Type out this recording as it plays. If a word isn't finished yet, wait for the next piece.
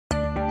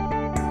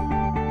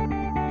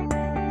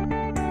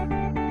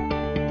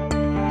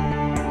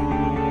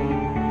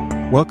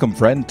Welcome,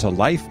 friend, to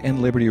Life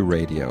and Liberty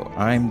Radio.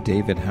 I'm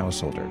David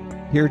Householder,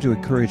 here to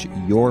encourage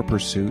your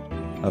pursuit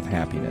of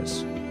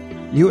happiness.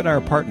 You and I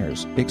are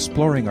partners,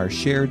 exploring our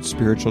shared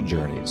spiritual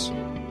journeys.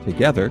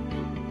 Together,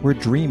 we're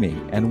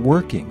dreaming and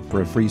working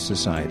for a free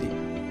society.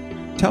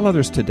 Tell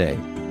others today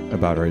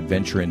about our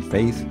adventure in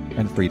faith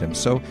and freedom.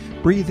 So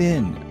breathe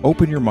in,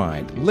 open your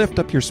mind, lift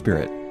up your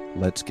spirit.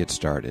 Let's get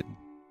started.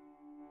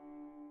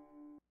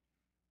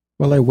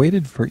 Well, I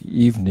waited for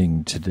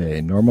evening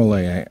today.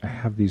 Normally, I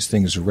have these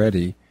things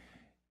ready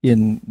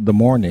in the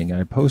morning.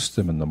 I post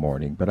them in the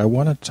morning, but I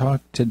want to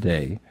talk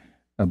today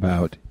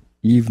about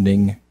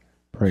evening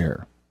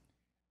prayer.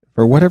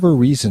 For whatever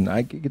reason,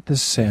 I get the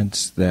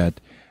sense that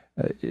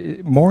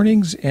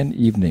mornings and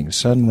evenings,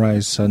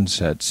 sunrise,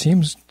 sunset,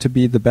 seems to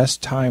be the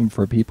best time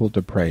for people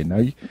to pray.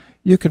 Now,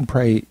 you can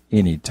pray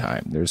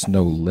anytime. There's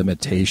no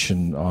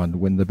limitation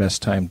on when the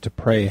best time to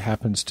pray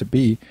happens to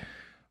be,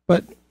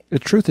 but the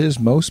truth is,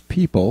 most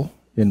people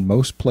in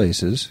most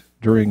places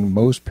during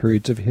most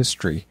periods of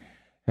history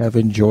have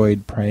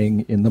enjoyed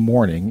praying in the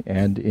morning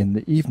and in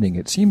the evening.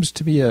 It seems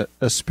to be a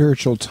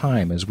spiritual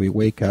time as we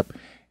wake up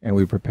and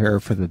we prepare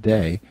for the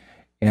day,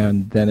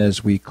 and then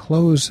as we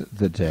close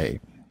the day.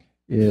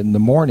 In the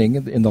morning,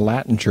 in the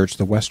Latin church,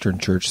 the Western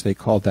church, they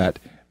call that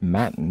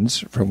matins,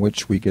 from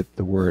which we get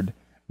the word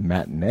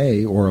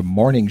matinee, or a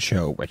morning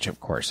show, which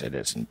of course it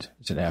isn't.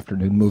 It's an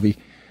afternoon movie.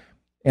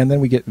 And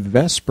then we get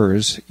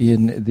vespers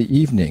in the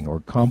evening, or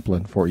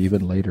compline for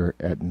even later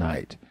at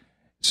night.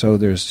 So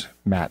there's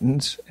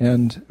matins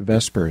and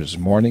vespers,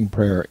 morning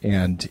prayer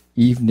and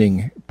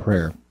evening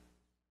prayer.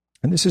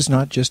 And this is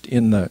not just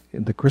in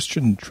the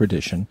Christian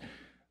tradition.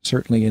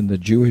 Certainly in the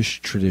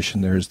Jewish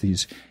tradition, there's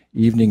these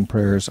evening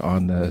prayers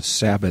on the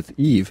Sabbath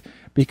eve,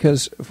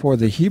 because for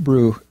the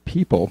Hebrew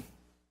people,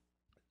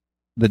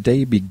 the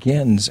day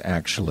begins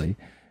actually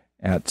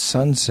at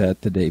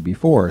sunset the day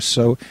before.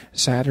 So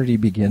Saturday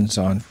begins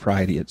on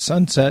Friday at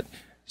sunset,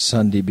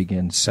 Sunday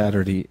begins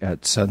Saturday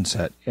at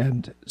sunset,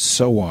 and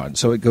so on.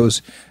 So it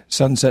goes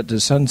sunset to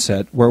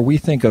sunset, where we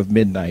think of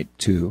midnight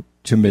to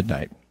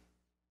midnight.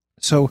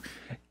 So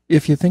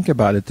if you think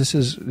about it,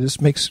 this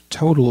makes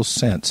total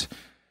sense.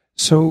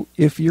 So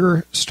if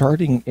you're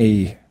starting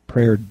a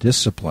prayer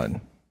discipline,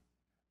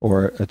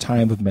 or a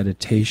time of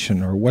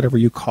meditation, or whatever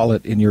you call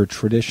it in your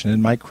tradition,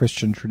 in my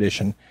Christian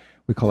tradition,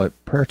 we call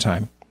it prayer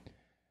time,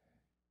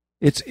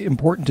 it's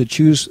important to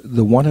choose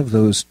the one of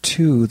those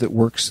two that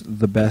works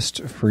the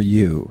best for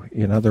you.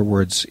 In other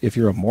words, if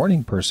you're a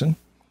morning person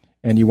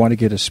and you want to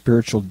get a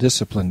spiritual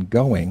discipline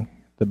going,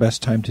 the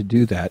best time to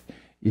do that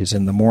is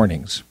in the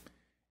mornings.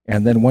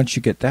 And then once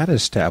you get that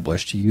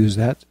established, you use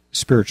that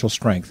spiritual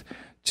strength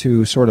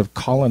to sort of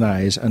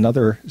colonize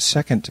another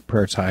second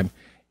prayer time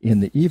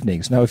in the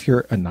evenings. Now, if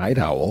you're a night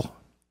owl,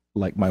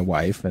 like my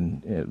wife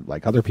and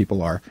like other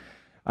people are,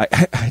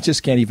 I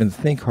just can't even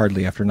think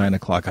hardly after 9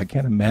 o'clock. I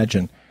can't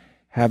imagine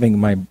having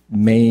my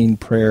main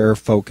prayer,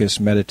 focus,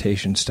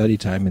 meditation, study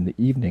time in the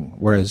evening,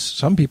 whereas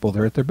some people,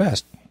 they're at their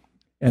best.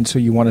 And so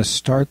you want to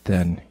start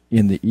then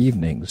in the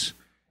evenings,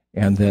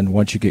 and then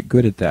once you get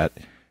good at that,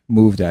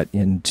 move that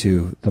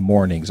into the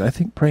mornings. I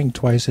think praying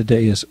twice a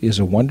day is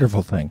a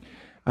wonderful thing.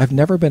 I've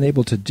never been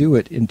able to do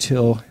it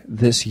until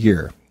this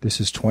year.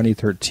 This is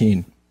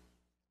 2013.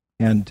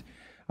 And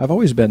I've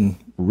always been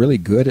really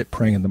good at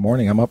praying in the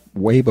morning. I'm up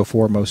way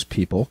before most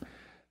people.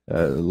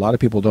 A lot of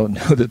people don't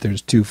know that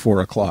there's 2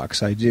 4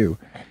 o'clocks. I do.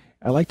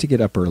 I like to get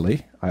up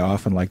early. I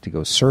often like to go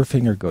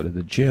surfing or go to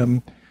the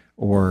gym,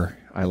 or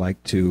I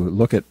like to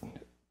look at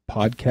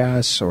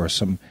podcasts or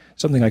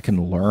something I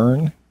can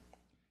learn,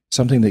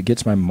 something that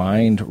gets my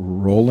mind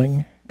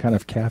rolling, kind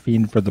of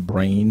caffeine for the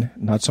brain,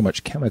 not so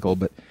much chemical,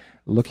 but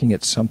looking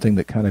at something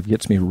that kind of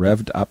gets me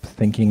revved up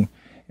thinking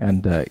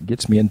and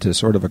gets me into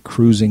sort of a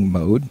cruising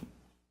mode.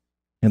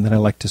 And then I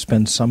like to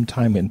spend some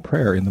time in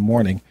prayer in the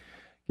morning,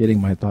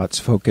 getting my thoughts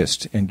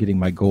focused and getting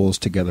my goals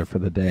together for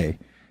the day,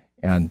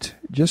 and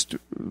just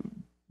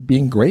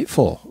being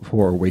grateful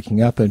for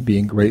waking up and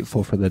being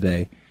grateful for the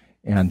day,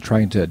 and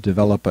trying to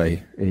develop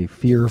a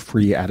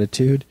fear-free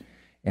attitude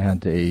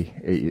and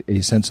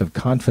a sense of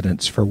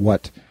confidence for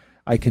what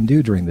I can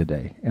do during the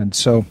day. And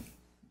so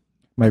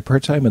my prayer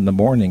time in the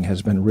morning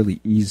has been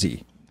really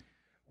easy,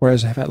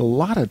 whereas I've had a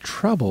lot of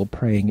trouble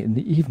praying in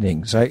the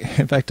evenings.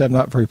 In fact, I'm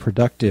not very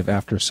productive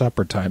after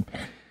supper time.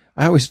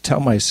 I always tell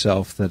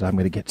myself that I'm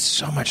going to get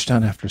so much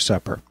done after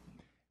supper.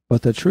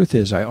 But the truth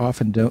is, I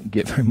often don't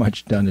get very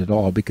much done at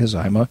all because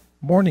I'm a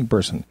morning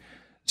person.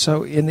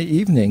 So in the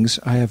evenings,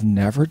 I have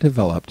never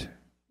developed,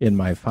 in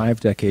my 5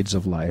 decades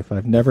of life,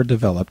 I've never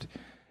developed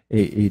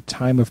a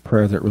time of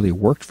prayer that really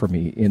worked for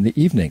me in the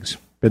evenings.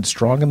 Been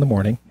strong in the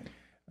morning,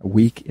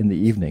 weak in the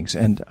evenings.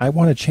 And I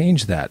want to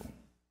change that.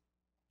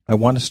 I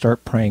want to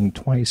start praying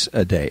twice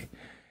a day.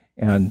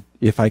 And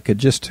if I could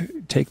just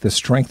take the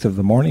strength of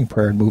the morning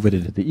prayer and move it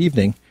into the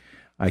evening,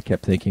 I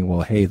kept thinking,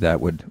 well, hey,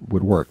 that would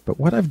work. But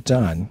what I've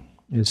done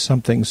is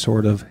something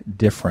sort of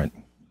different.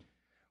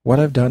 What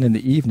I've done in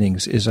the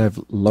evenings is I've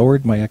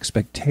lowered my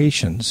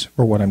expectations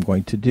for what I'm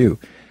going to do.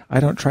 I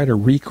don't try to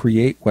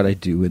recreate what I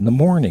do in the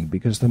morning,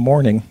 because the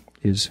morning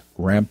is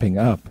ramping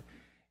up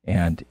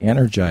and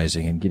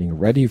energizing and getting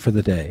ready for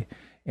the day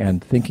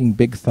and thinking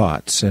big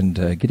thoughts and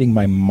getting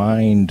my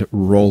mind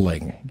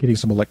rolling, getting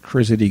some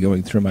electricity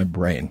going through my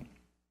brain.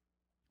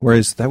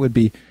 Whereas that would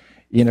be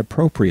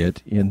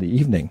inappropriate in the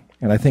evening.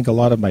 And I think a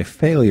lot of my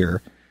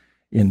failure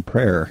in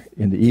prayer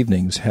in the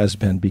evenings has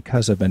been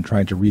because I've been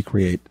trying to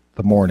recreate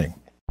the morning.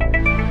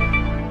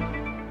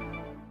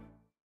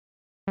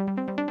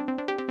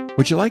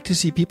 Would you like to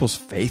see people's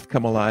faith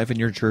come alive in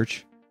your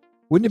church?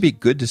 Wouldn't it be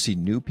good to see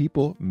new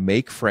people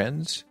make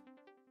friends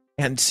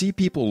and see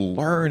people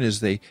learn as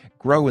they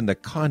grow in the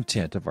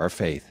content of our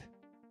faith?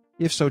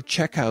 If so,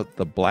 check out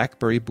the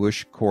Blackberry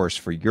Bush course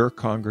for your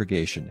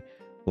congregation,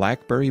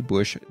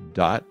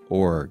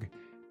 blackberrybush.org.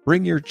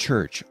 Bring your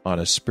church on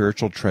a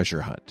spiritual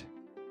treasure hunt.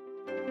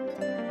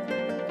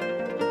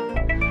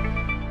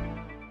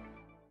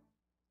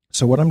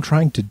 So what I'm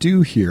trying to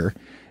do here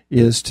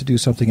is to do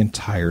something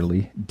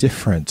entirely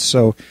different.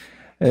 So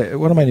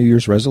one of my New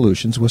Year's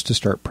resolutions was to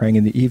start praying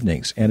in the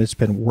evenings, and it's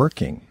been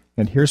working.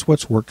 And here's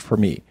what's worked for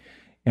me.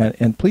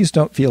 And please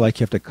don't feel like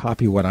you have to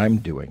copy what I'm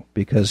doing,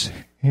 because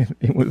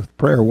with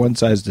prayer, one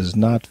size does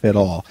not fit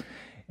all.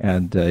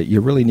 And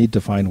you really need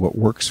to find what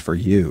works for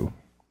you.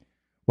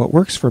 What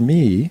works for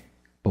me,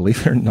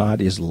 believe it or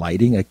not, is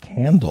lighting a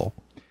candle.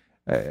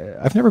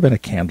 I've never been a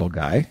candle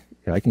guy.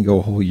 I can go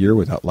a whole year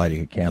without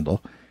lighting a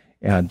candle.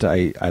 And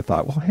I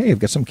thought, well, hey, I've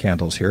got some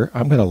candles here.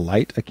 I'm going to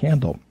light a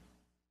candle.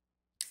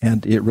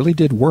 And it really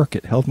did work.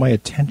 It held my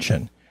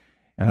attention.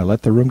 And I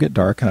let the room get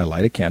dark, and I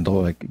light a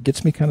candle. It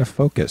gets me kind of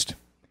focused.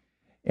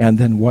 And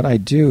then what I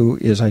do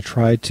is I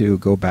try to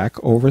go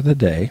back over the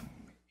day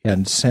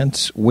and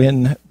sense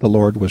when the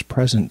Lord was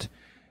present,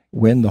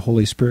 when the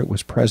Holy Spirit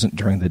was present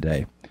during the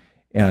day,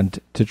 and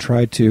to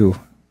try to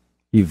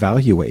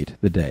evaluate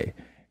the day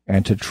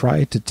and to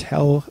try to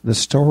tell the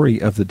story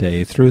of the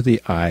day through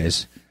the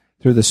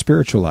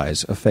spiritual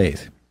eyes of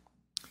faith,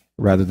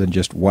 rather than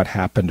just what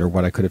happened or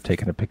what I could have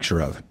taken a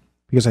picture of.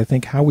 Because I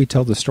think how we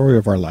tell the story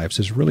of our lives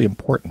is really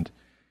important.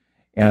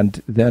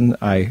 And then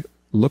I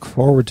look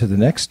forward to the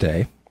next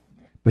day,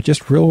 but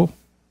just real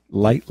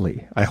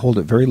lightly. I hold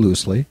it very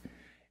loosely,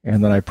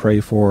 and then I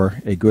pray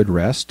for a good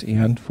rest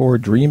and for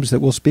dreams that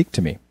will speak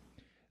to me.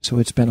 So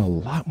it's been a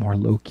lot more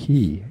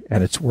low-key,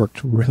 and it's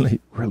worked really,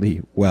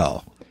 really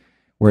well.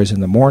 Whereas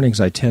in the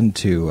mornings, I tend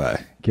to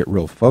get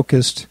real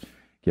focused,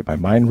 get my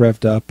mind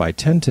revved up. I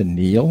tend to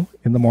kneel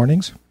in the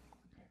mornings,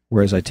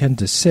 whereas I tend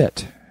to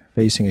sit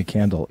facing a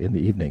candle in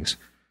the evenings.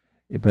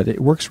 But it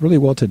works really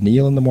well to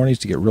kneel in the mornings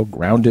to get real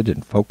grounded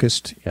and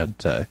focused and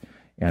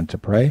to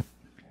pray.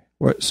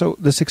 So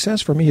the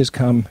success for me has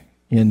come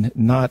in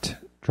not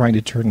trying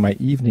to turn my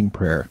evening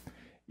prayer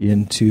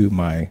into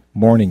my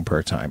morning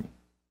prayer time.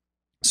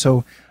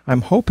 So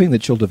I'm hoping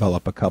that you'll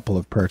develop a couple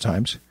of prayer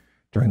times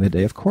during the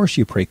day. Of course,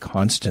 you pray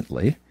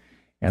constantly,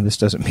 and this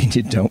doesn't mean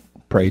you don't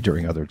pray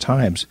during other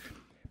times,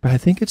 but I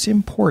think it's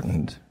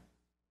important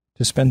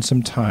to spend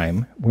some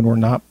time when we're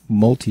not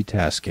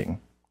multitasking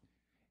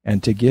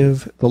and to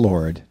give the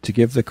Lord, to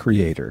give the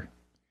Creator,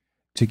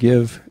 to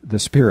give the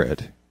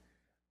Spirit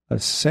a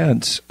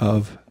sense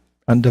of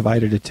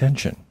undivided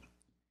attention,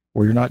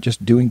 where you're not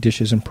just doing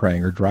dishes and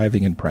praying or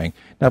driving and praying.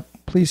 Now,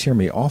 please hear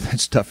me, all that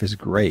stuff is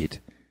great,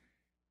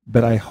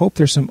 but I hope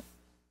there's some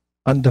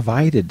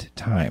undivided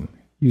time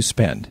you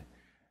spend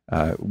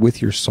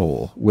with your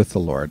soul, with the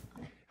Lord.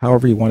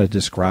 However you want to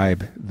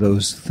describe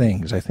those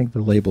things. I think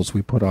the labels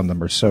we put on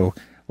them are so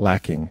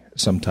lacking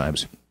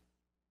sometimes.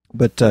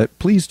 But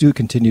please do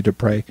continue to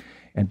pray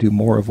and do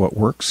more of what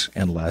works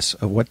and less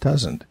of what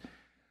doesn't.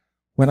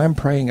 When I'm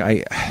praying,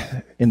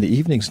 in the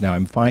evenings now,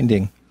 I'm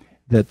finding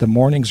that the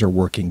mornings are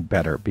working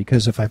better,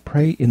 because if I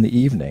pray in the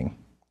evening,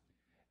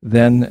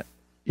 then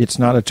it's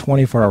not a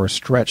 24-hour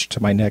stretch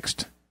to my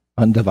next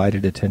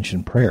undivided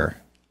attention prayer.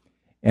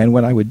 And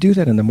when I would do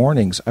that in the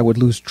mornings, I would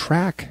lose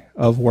track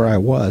of where I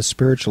was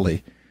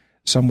spiritually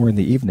somewhere in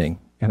the evening,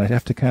 and I'd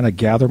have to kind of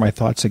gather my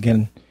thoughts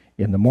again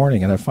in the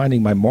morning. And I'm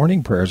finding my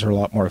morning prayers are a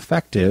lot more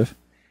effective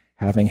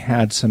having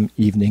had some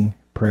evening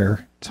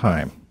prayer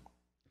time.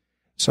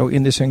 So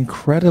in this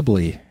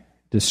incredibly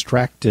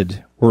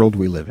distracted world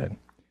we live in,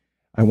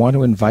 I want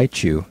to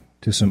invite you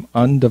to some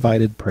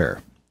undivided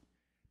prayer,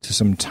 to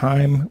some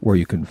time where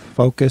you can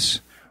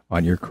focus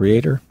on your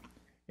Creator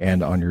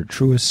and on your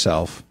truest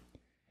self,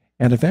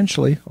 and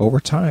eventually, over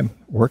time,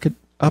 work it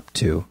up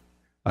to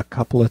a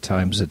couple of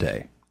times a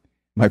day.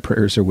 My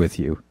prayers are with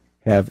you.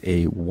 Have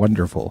a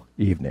wonderful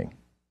evening.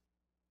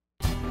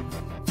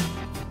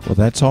 Well,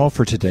 that's all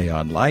for today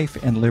on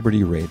Life and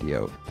Liberty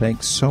Radio.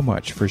 Thanks so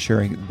much for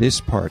sharing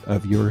this part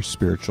of your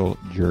spiritual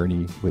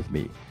journey with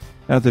me.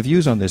 Now, the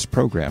views on this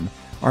program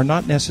are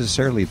not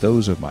necessarily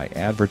those of my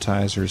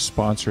advertisers,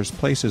 sponsors,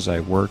 places I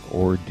work,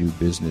 or do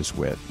business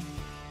with.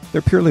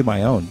 They're purely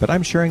my own, but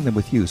I'm sharing them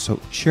with you, so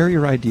share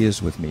your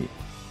ideas with me.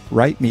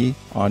 Write me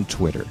on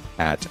Twitter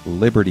at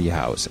Liberty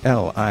House,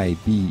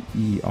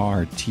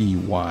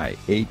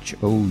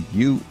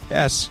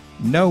 LIBERTYHOUS,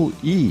 no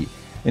E.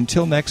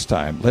 Until next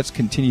time, let's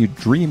continue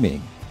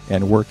dreaming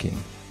and working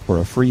for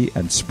a free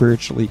and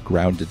spiritually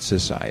grounded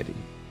society.